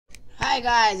Hi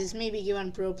guys, it's me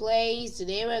BK1 Pro Plays.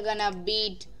 Today we're gonna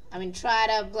try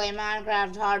to play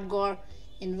Minecraft Hardcore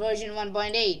in version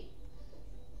 1.8.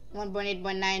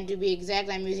 1.8.9 to be exact.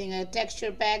 I'm using a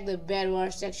texture pack, the Bed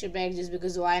Wars texture pack, just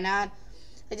because why not?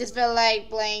 I just felt like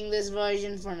playing this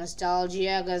version for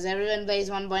nostalgia because everyone plays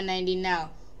 1.19 now.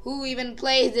 Who even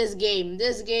plays this game?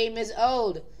 This game is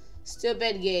old.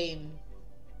 Stupid game.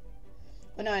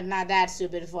 Oh no, it's not that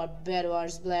stupid for Bed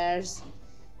Wars players.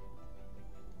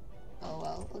 Oh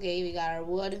well, okay, we got our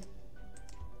wood.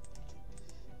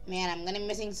 Man, I'm gonna be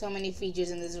missing so many features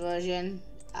in this version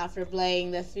after playing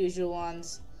the future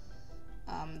ones.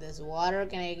 There's water.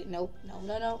 Can I? Nope, no,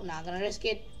 not gonna risk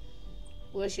it.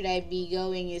 Where should I be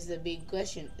going is the big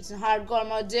question. It's in hardcore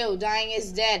mode too. Dying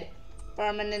is dead.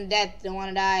 Permanent death. Don't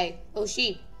wanna die. Oh,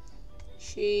 sheep.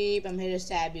 Sheep, I'm here to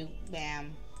stab you.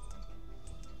 Bam.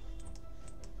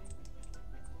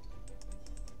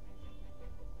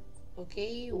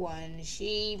 Okay, one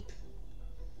sheep.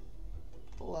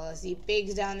 Well, I see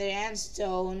pigs down there and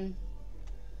stone.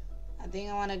 I think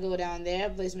I want to go down there,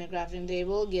 place my crafting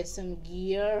table, get some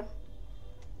gear.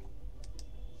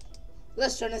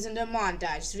 Let's turn this into a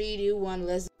montage. 3, 2, 1,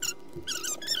 let's.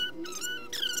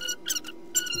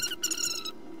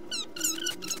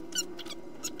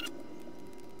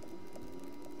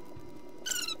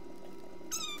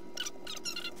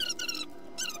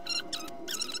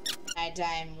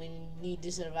 Time, we need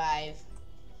to survive.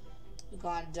 We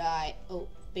can't die. Oh,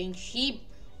 pink sheep.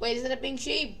 Wait, is that a pink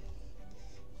sheep?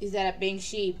 Is that a pink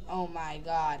sheep? Oh my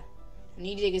god. I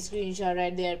need to take a screenshot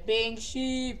right there. Pink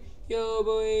sheep. Yo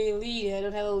boy, lead. I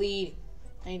don't have a lead.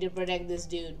 I need to protect this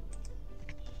dude.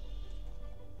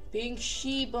 Pink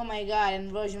sheep. Oh my god. In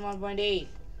version 1.8.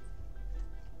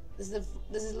 This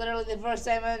is literally the first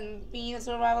time I'm being in a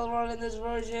survival world in this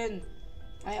version.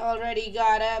 I already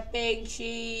got a pink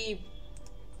sheep.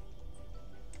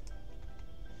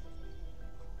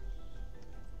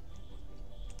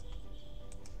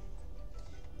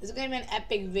 This is gonna be an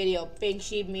epic video. Pink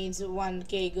sheep means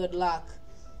 1k good luck.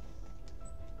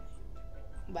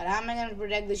 But how am I gonna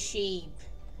protect the sheep?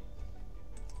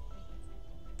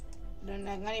 I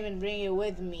can't even bring it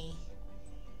with me.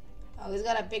 Oh, he's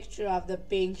got a picture of the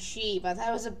pink sheep. I thought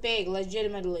it was a pig,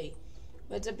 legitimately.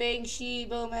 But it's a pink sheep.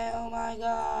 Oh man, oh my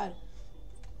god.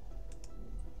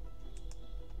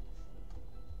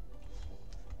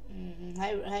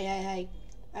 Hi.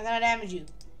 I'm gonna damage you.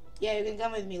 Yeah, you can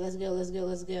come with me. Let's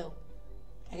go.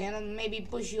 I can maybe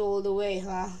push you all the way,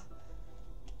 huh?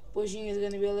 Pushing is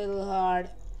gonna be a little hard.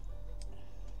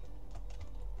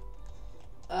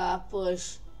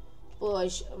 Push.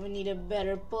 We need a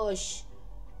better push.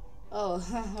 Oh,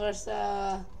 where's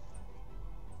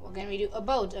what can we do? A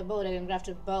boat. I can craft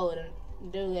a boat.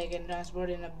 I can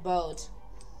transport in a boat.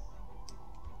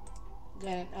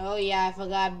 Oh yeah, I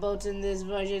forgot boats in this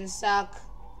version suck.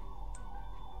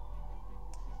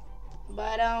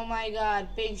 But oh my god,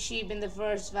 pink sheep in the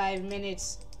first 5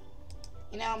 minutes.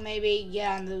 You know, maybe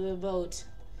get on the boat.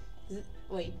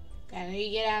 Wait, can we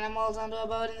get animals onto a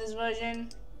boat in this version?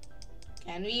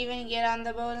 Can we even get on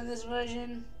the boat in this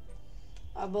version?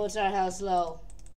 Our boats are hell slow.